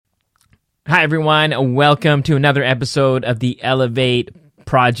Hi, everyone. Welcome to another episode of the Elevate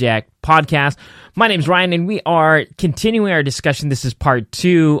Project podcast. My name is Ryan, and we are continuing our discussion. This is part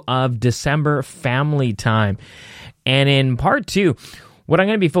 2 of December family time. And in part 2, what I'm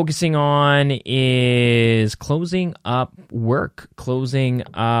going to be focusing on is closing up work, closing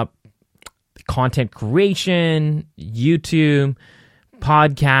up content creation, YouTube,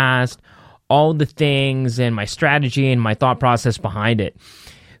 podcast, all the things, and my strategy and my thought process behind it.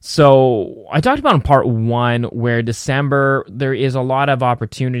 So I talked about in part 1 where December, there is a lot of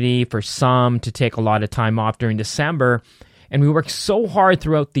opportunity for some to take a lot of time off during December. And we work so hard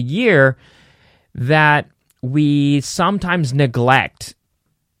throughout the year that we sometimes neglect,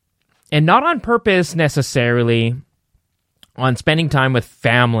 and not on purpose necessarily, on spending time with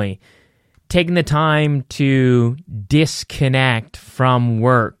family, taking the time to disconnect from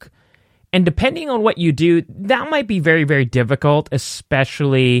work. And depending on what you do, that might be very, very difficult,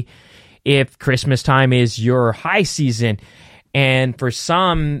 especially if Christmas time is your high season. And for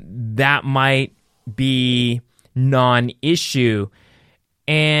some, that might be non-issue.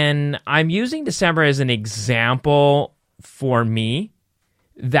 And I'm using December as an example for me.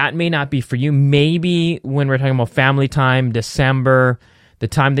 That may not be for you. Maybe when we're talking about family time, December, the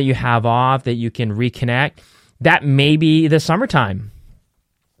time that you have off, that you can reconnect, that may be the summertime.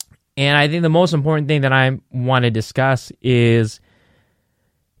 And I think the most important thing that I want to discuss is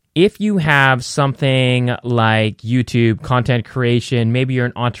if you have something like YouTube, content creation, maybe you're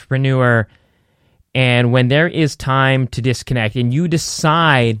an entrepreneur, and when there is time to disconnect and you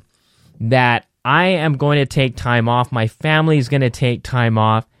decide that I am going to take time off, my family is going to take time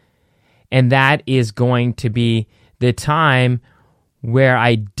off, and that is going to be the time where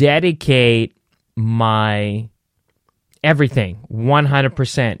I dedicate my everything,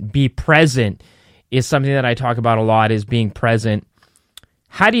 100%. Be present is something that I talk about a lot, is being present.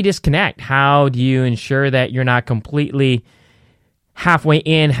 How do you disconnect? How do you ensure that you're not completely halfway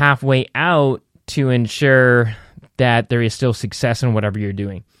in, halfway out to ensure that there is still success in whatever you're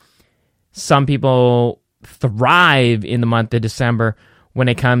doing? Some people thrive in the month of December when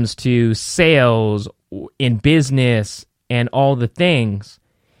it comes to sales, in business, and all the things.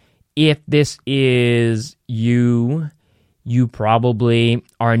 If this is you probably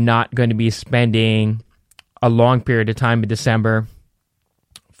are not going to be spending a long period of time in December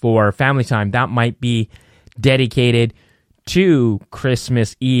for family time. That might be dedicated to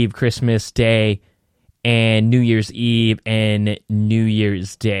Christmas Eve, Christmas Day, and New Year's Eve and New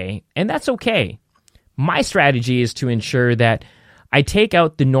Year's Day. And that's okay. My strategy is to ensure that I take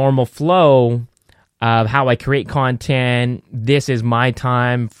out the normal flow of how I create content. This is my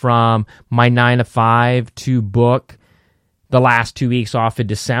time from my 9 to 5 to book the last 2 weeks off of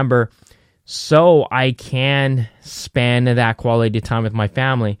December so I can spend that quality time with my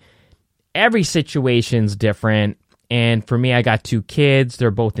family. Every situation's different, and for me, I got 2 kids.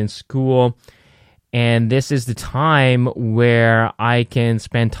 They're both in school, and this is the time where I can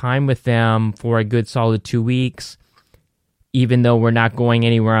spend time with them for a good solid 2 weeks, even though we're not going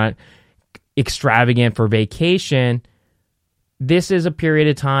anywhere extravagant for vacation. This is a period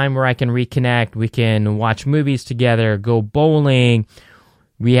of time where I can reconnect. We can watch movies together, go bowling.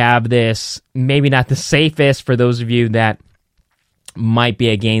 We have this, maybe not the safest for those of you that might be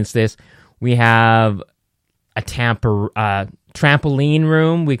against this. We have a trampoline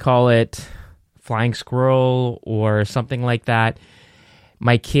room. We call it Flying Squirrel or something like that.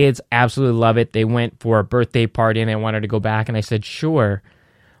 My kids absolutely love it. They went for a birthday party and they wanted to go back, and I said, sure.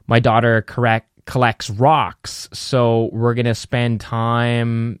 My daughter collects rocks, so we're going to spend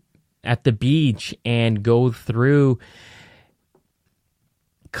time at the beach and go through,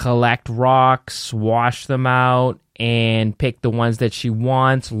 collect rocks, wash them out, and pick the ones that she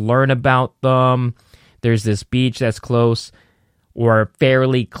wants, learn about them. There's this beach that's close or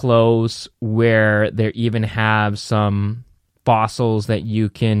fairly close where they even have some fossils that you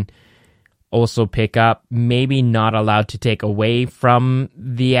can also pick up. Maybe not allowed to take away from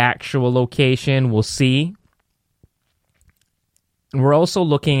the actual location. We'll see. We're also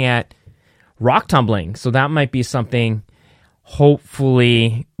looking at rock tumbling. So that might be something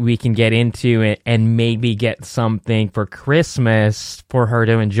hopefully we can get into it and maybe get something for Christmas for her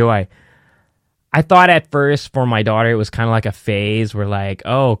to enjoy. I thought at first for my daughter it was kind of like a phase. We're like,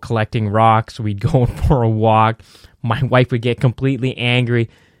 oh, collecting rocks. We'd go for a walk. My wife would get completely angry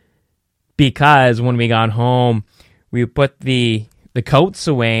because when we got home, we put the coats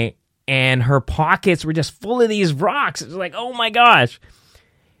away and her pockets were just full of these rocks. It was like, oh my gosh.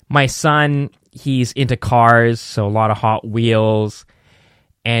 My son, he's into cars, so a lot of Hot Wheels.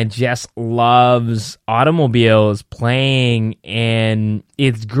 and just loves automobiles, playing, and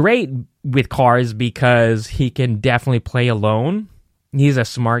it's great with cars because he can definitely play alone. He's a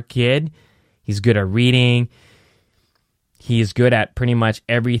smart kid. He's good at reading. He's good at pretty much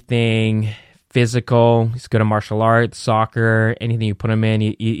everything physical. He's good at martial arts, soccer, anything you put him in.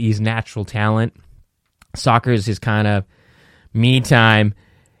 He's natural talent. Soccer is his kind of me time.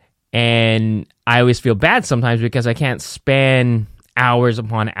 And I always feel bad sometimes because I can't spend hours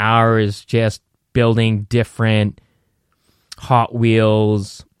upon hours just building different Hot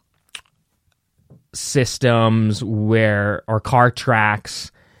Wheels systems or car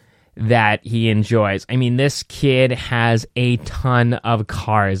tracks that he enjoys. I mean, this kid has a ton of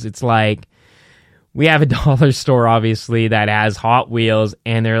cars. It's like we have a dollar store, obviously, that has Hot Wheels,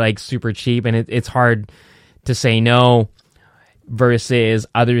 and they're like super cheap, and it's hard to say no versus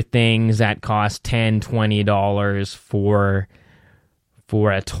other things that cost $10, $20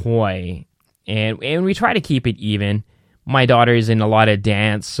 for a toy. And we try to keep it even. My daughter's in a lot of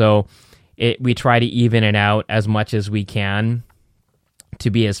dance, so we try to even it out as much as we can to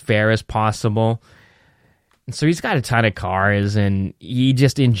be as fair as possible. And so he's got a ton of cars, and he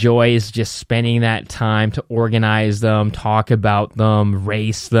just enjoys just spending that time to organize them, talk about them,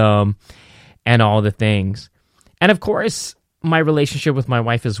 race them, and all the things. And of course, my relationship with my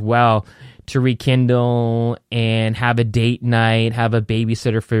wife as well, to rekindle and have a date night, have a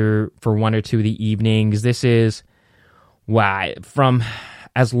babysitter for one or two of the evenings. This is, wow, from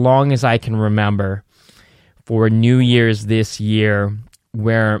as long as I can remember, for New Year's this year,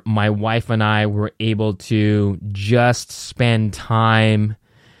 where my wife and I were able to just spend time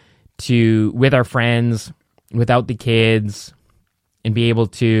with our friends without the kids and be able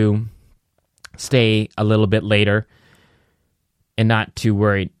to stay a little bit later and not too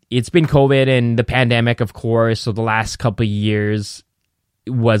worried. It's been COVID and the pandemic, of course, so the last couple of years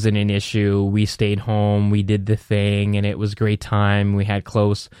wasn't an issue. We stayed home, we did the thing, and it was a great time. We had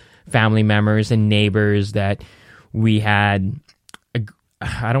close family members and neighbors that we had,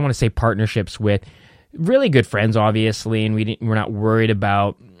 I don't want to say partnerships with, really good friends, obviously, and we're not worried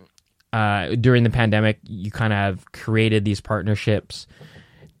about, during the pandemic, you kind of created these partnerships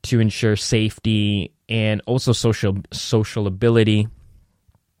to ensure safety and also social ability.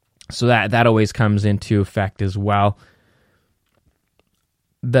 So that always comes into effect as well.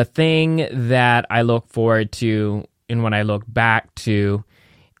 The thing that I look forward to and when I look back to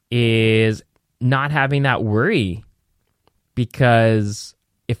is not having that worry. Because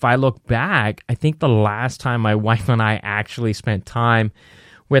if I look back, I think the last time my wife and I actually spent time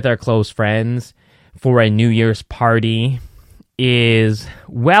with our close friends for a New Year's party is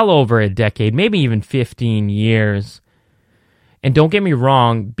well over a decade, maybe even 15 years. And don't get me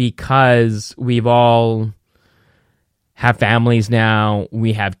wrong, because we've all have families now,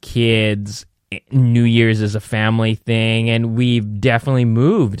 we have kids, New Year's is a family thing, and we've definitely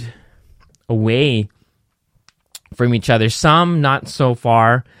moved away from each other. Some not so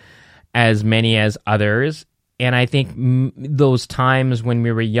far as many as others. And I think those times when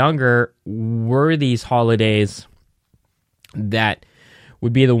we were younger were these holidays that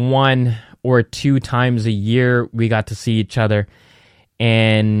would be the one or two times a year we got to see each other.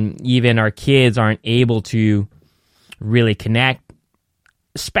 And even our kids aren't able to really connect,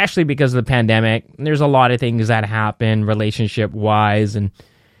 especially because of the pandemic. There's a lot of things that happen relationship-wise, and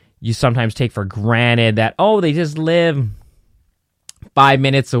you sometimes take for granted that, they just live 5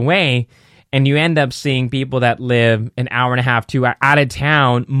 minutes away, and you end up seeing people that live an hour and a half, 2 hours out of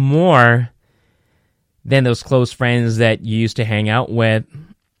town more than those close friends that you used to hang out with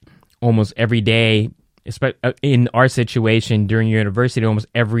almost every day, in our situation during university, almost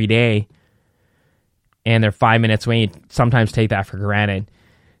every day, and they're 5 minutes away. You sometimes take that for granted.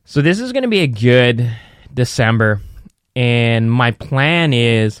 So this is going to be a good December, and my plan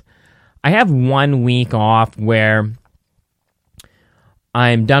is I have 1 week off where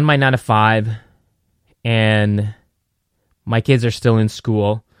I'm done my 9 to 5 and my kids are still in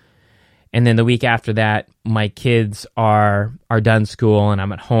school. And then the week after that, my kids are done school and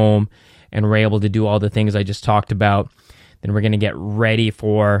I'm at home and we're able to do all the things I just talked about. Then we're going to get ready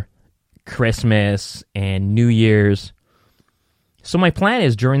for Christmas and New Year's. So my plan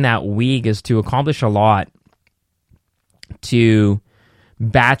is during that week is to accomplish a lot, to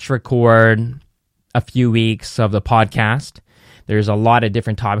batch record a few weeks of the podcast. There's a lot of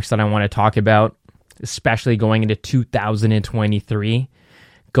different topics that I want to talk about, especially going into 2023.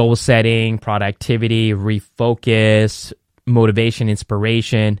 Goal setting, productivity, refocus, motivation,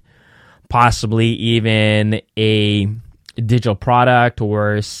 inspiration, possibly even a digital product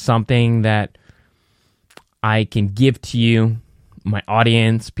or something that I can give to you my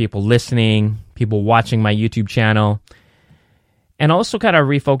audience, people listening, people watching my YouTube channel, and also kind of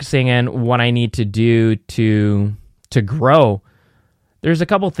refocusing on what I need to do to grow. There's a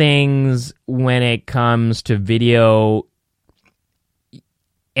couple things when it comes to video.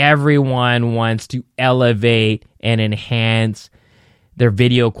 Everyone wants to elevate and enhance their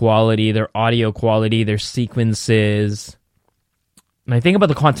video quality, their audio quality, their sequences. And I think about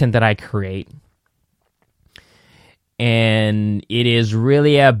the content that I create. And it is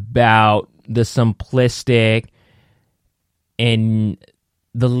really about the simplistic and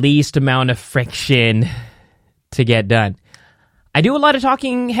the least amount of friction to get done. I do a lot of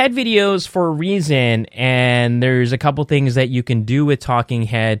talking head videos for a reason, and there's a couple things that you can do with talking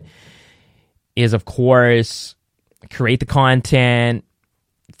head is, of course, create the content,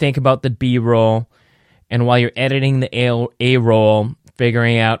 think about the B-roll, and while you're editing the A-roll,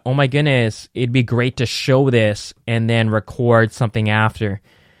 figuring out, oh my goodness, it'd be great to show this, and then record something after.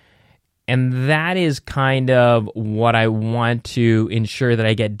 And that is kind of what I want to ensure that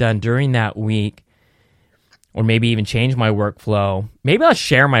I get done during that week. Or maybe even change my workflow. Maybe I'll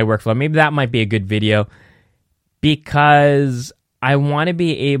share my workflow. Maybe that might be a good video. Because I want to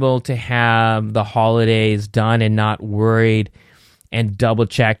be able to have the holidays done and not worried and double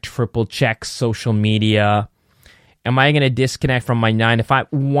check, triple check social media. Am I going to disconnect from my 9 to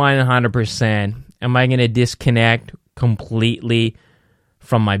 5? 100%. Am I going to disconnect completely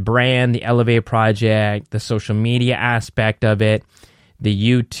from my brand, the Elevate Project, the social media aspect of it? The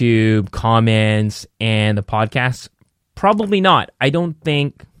YouTube comments and the podcast? Probably not. I don't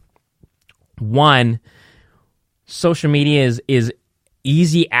think, one, social media is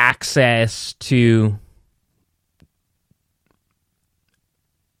easy access to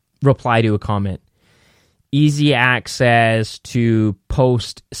reply to a comment. Easy access to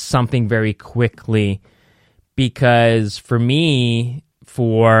post something very quickly. Because for me,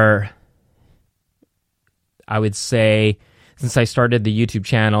 I would say, since I started the YouTube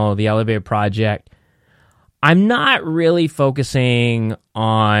channel, the Elevate Project, I'm not really focusing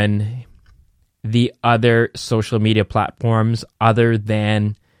on the other social media platforms other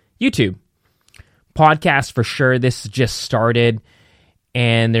than YouTube. Podcasts for sure, this just started,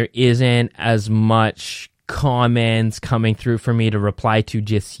 and there isn't as much comments coming through for me to reply to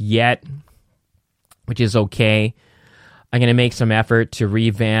just yet, which is okay. I'm going to make some effort to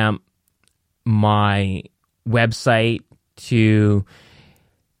revamp my website, to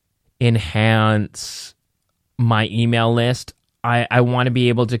enhance my email list. I want to be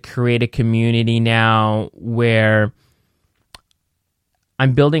able to create a community now where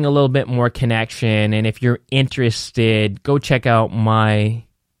I'm building a little bit more connection. And if you're interested, go check out my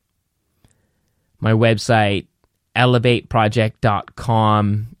website,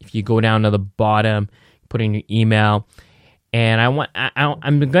 elevateproject.com. If you go down to the bottom, put in your email. And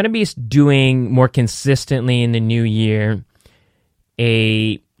I'm going to be doing more consistently in the new year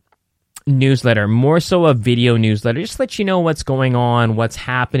a newsletter, more so a video newsletter, just to let you know what's going on, what's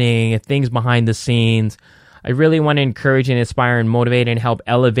happening, things behind the scenes. I really want to encourage and inspire and motivate and help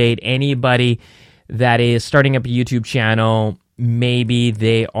elevate anybody that is starting up a YouTube channel. Maybe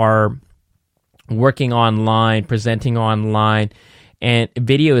they are working online, presenting online, and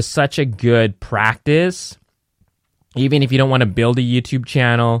video is such a good practice. Even if you don't want to build a YouTube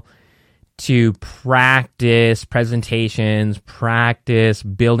channel, to practice presentations, practice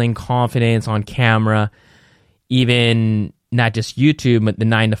building confidence on camera, even not just YouTube, but the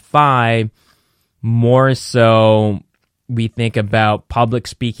 9 to 5, more so we think about public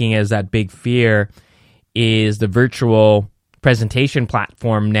speaking as that big fear, is the virtual presentation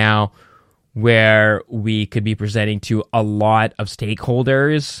platform now where we could be presenting to a lot of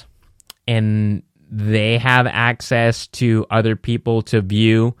stakeholders and they have access to other people to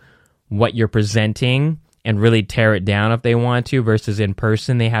view what you're presenting and really tear it down if they want to, versus in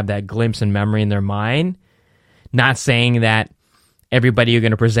person, they have that glimpse and memory in their mind. Not saying that everybody you're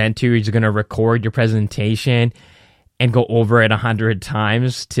going to present to is going to record your presentation and go over it 100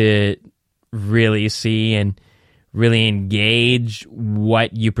 times to really see and really engage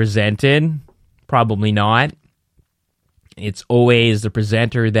what you presented. Probably not. It's always the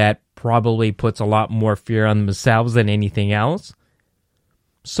presenter that probably puts a lot more fear on themselves than anything else.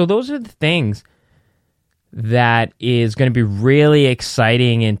 So those are the things that is going to be really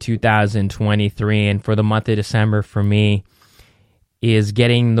exciting in 2023, and for the month of December for me is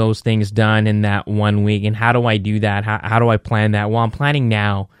getting those things done in that 1 week. And how do I do that? How do I plan that? Well, I'm planning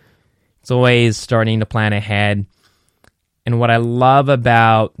now. It's always starting to plan ahead. And what I love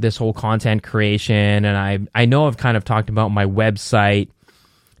about this whole content creation, and I know I've kind of talked about my website,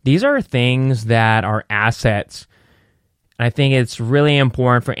 these are things that are assets. I think it's really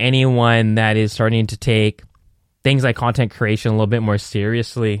important for anyone that is starting to take things like content creation a little bit more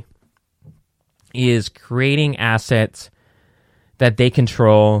seriously is creating assets that they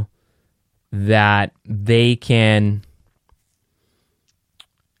control, that they can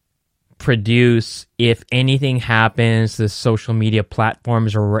produce if anything happens to social media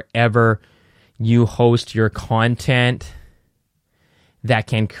platforms or wherever you host your content, that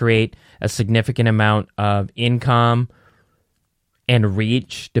can create a significant amount of income and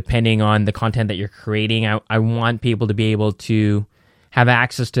reach depending on the content that you're creating. I want people to be able to have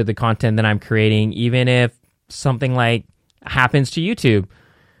access to the content that I'm creating, even if something like happens to YouTube,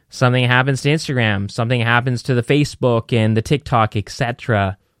 something happens to Instagram, something happens to the Facebook and the TikTok,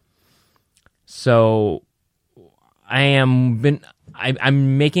 etc. So I'm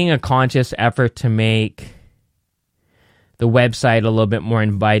making a conscious effort to make the website a little bit more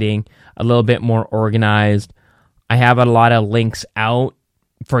inviting, a little bit more organized. I have a lot of links out,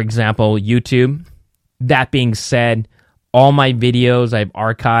 for example, YouTube. That being said, all my videos I've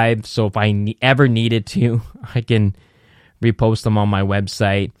archived, so if I ever needed to, I can repost them on my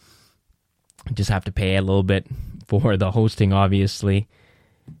website. I just have to pay a little bit for the hosting, obviously.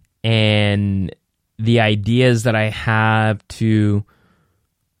 And the ideas that I have to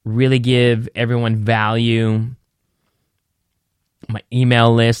really give everyone value, my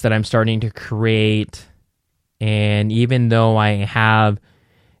email list that I'm starting to create, and even though I have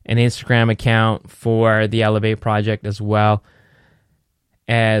an Instagram account for the Elevate Project as well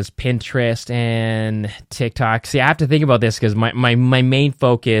as Pinterest and TikTok. See, I have to think about this because my main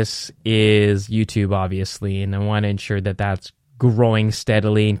focus is YouTube, obviously, and I want to ensure that that's growing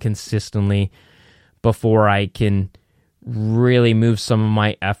steadily and consistently before I can really move some of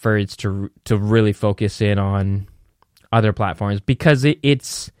my efforts to really focus in on other platforms, because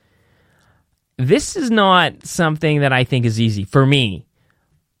this is not something that I think is easy for me.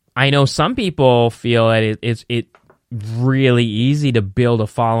 I know some people feel that it's really easy to build a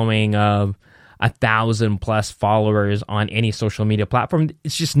following of 1,000+ followers on any social media platform.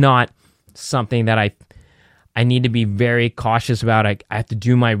 It's just not something that I need to be very cautious about. I have to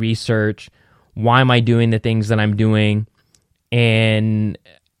do my research. Why am I doing the things that I'm doing? And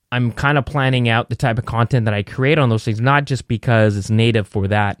I'm kind of planning out the type of content that I create on those things, not just because it's native for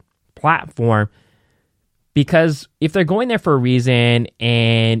that platform, because if they're going there for a reason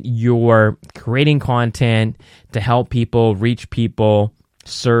and you're creating content to help people, reach people,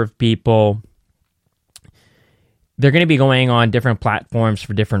 serve people, they're going to be going on different platforms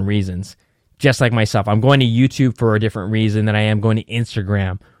for different reasons. Just like myself, I'm going to YouTube for a different reason than I am going to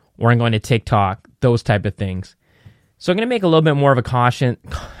Instagram, or I'm going to TikTok, those type of things. So I'm going to make a little bit more of a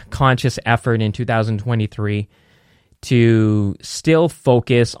conscious effort in 2023 to still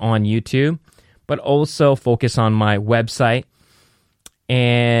focus on YouTube, but also focus on my website.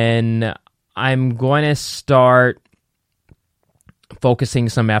 And I'm going to start focusing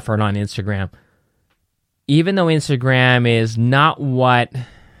some effort on Instagram. Even though Instagram is not what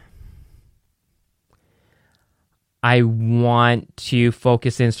I want to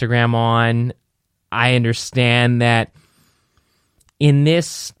focus Instagram on, I understand that in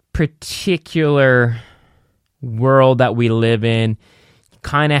this particular world that we live in, you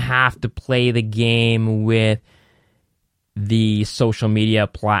kind of have to play the game with the social media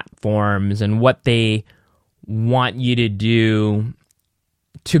platforms and what they want you to do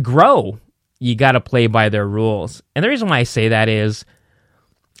to grow. You got to play by their rules. And the reason why I say that is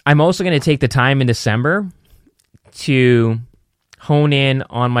I'm also going to take the time in December to hone in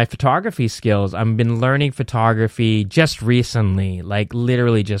on my photography skills. I've been learning photography just recently, like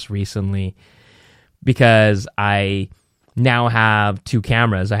literally just recently, because I now have two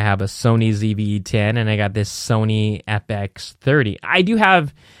cameras. I have a Sony ZV-E10 and I got this Sony FX30. I do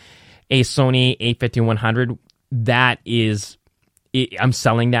have a Sony a5100 that is, I'm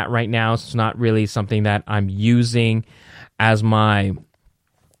selling that right now. So it's not really something that I'm using as my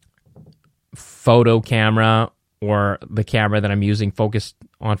photo camera or the camera that I'm using focused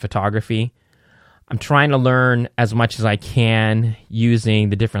on photography. I'm trying to learn as much as I can using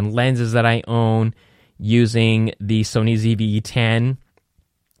the different lenses that I own, using the Sony ZV-E10.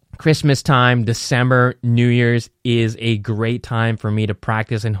 Christmas time, December, New Year's is a great time for me to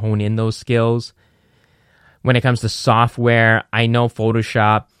practice and hone in those skills. When it comes to software, I know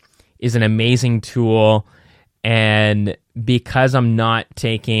Photoshop is an amazing tool, and because I'm not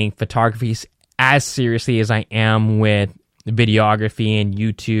taking photography as seriously as I am with videography and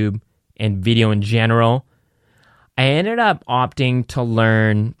YouTube and video in general, I ended up opting to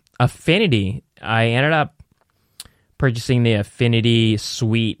learn Affinity. I ended up purchasing the Affinity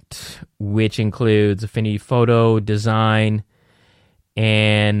Suite, which includes Affinity Photo, Design,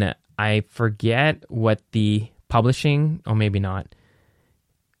 and I forget what the publishing, or maybe not,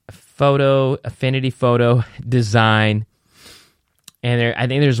 Affinity Photo, Design, and I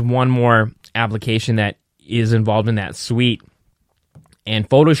think there's one more application that is involved in that suite. And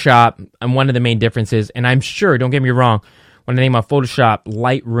Photoshop, and one of the main differences, and I'm sure, don't get me wrong, when I think about Photoshop,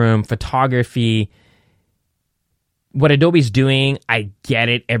 Lightroom, photography, what Adobe's doing, I get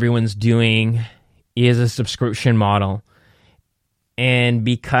it, everyone's doing, is a subscription model. And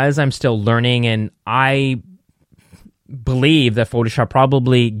because I'm still learning, and I believe that Photoshop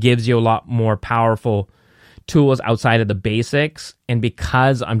probably gives you a lot more powerful tools outside of the basics, and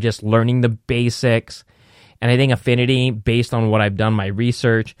because I'm just learning the basics, and I think Affinity, based on what I've done, my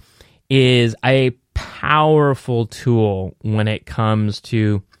research, is a powerful tool when it comes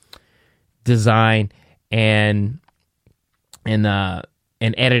to design and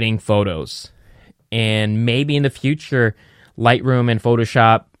editing photos. And maybe in the future, Lightroom and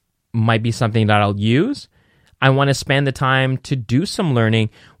Photoshop might be something that I'll use. I want to spend the time to do some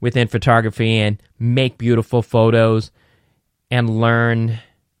learning within photography and make beautiful photos and learn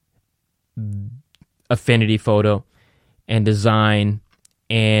Affinity Photo and Design,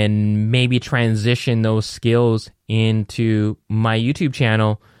 and maybe transition those skills into my YouTube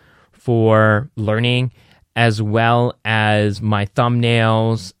channel for learning, as well as my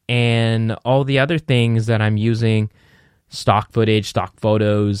thumbnails and all the other things that I'm using, stock footage, stock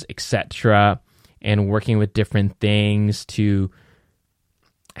photos, etc., and working with different things to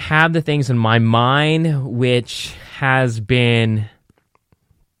have the things in my mind, which has been,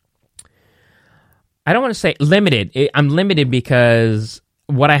 I don't want to say limited. I'm limited because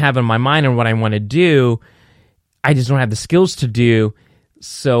what I have in my mind and what I want to do, I just don't have the skills to do.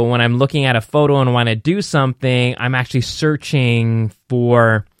 So when I'm looking at a photo and want to do something, I'm actually searching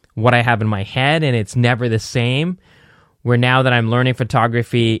for what I have in my head, and it's never the same. Where now that I'm learning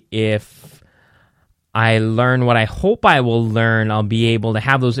photography, if I learn what I hope I will learn, I'll be able to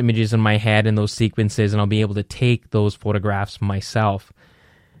have those images in my head and those sequences, and I'll be able to take those photographs myself.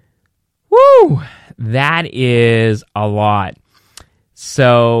 Woo! That is a lot.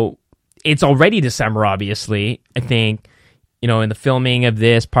 So it's already December, obviously. I think, in the filming of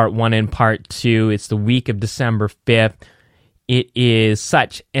this, part 1 and part 2, it's the week of December 5th. It is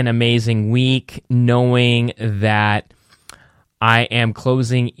such an amazing week, knowing that I am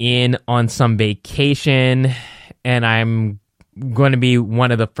closing in on some vacation, and I'm going to be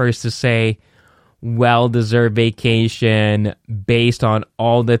one of the first to say well-deserved vacation based on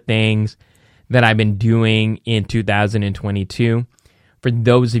all the things that I've been doing in 2022. For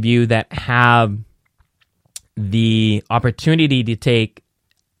those of you that have the opportunity to take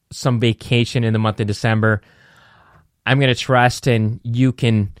some vacation in the month of December, I'm going to trust, and you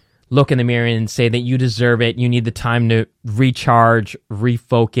can look in the mirror and say that you deserve it. You need the time to recharge,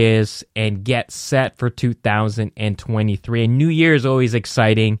 refocus, and get set for 2023. And New Year is always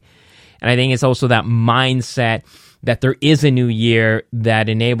exciting. And I think it's also that mindset that there is a new year that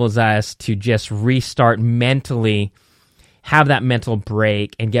enables us to just restart mentally, have that mental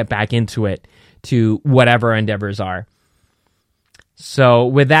break, and get back into it to whatever our endeavors are. So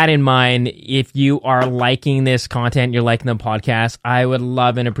with that in mind, if you are liking this content, you're liking the podcast, I would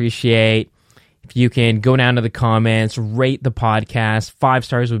love and appreciate if you can go down to the comments, rate the podcast. 5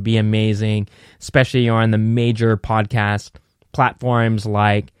 stars would be amazing, especially on the major podcast platforms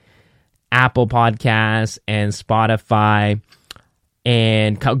like Apple Podcasts and Spotify.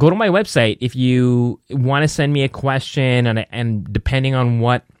 And go to my website if you want to send me a question, and depending on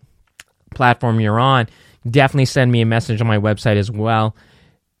what platform you're on, definitely send me a message on my website as well.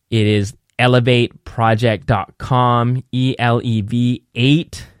 It is elevateproject.com,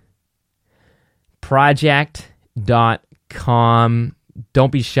 ELEV8 project.com.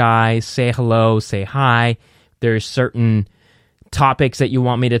 Don't be shy. Say hello, say hi. There's certain topics that you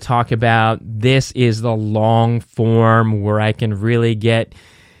want me to talk about. This is the long form where I can really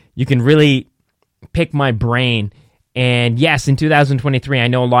you can really pick my brain. And yes, in 2023, I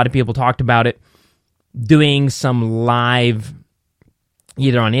know a lot of people talked about it, doing some live,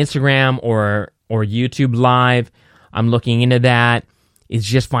 either on Instagram or YouTube live. I'm looking into that. It's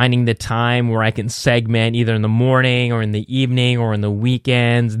just finding the time where I can segment either in the morning or in the evening or in the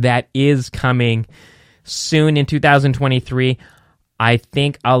weekends. That is coming soon in 2023. I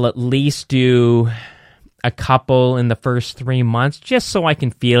think I'll at least do a couple in the first 3 months, just so I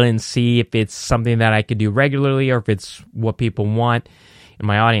can feel and see if it's something that I could do regularly or if it's what people want in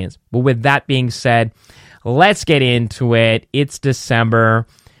my audience. But with that being said, let's get into it. It's December.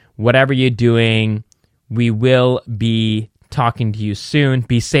 Whatever you're doing, We will be talking to you soon.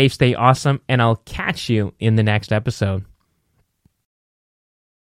 Be safe, stay awesome, and I'll catch you in the next episode.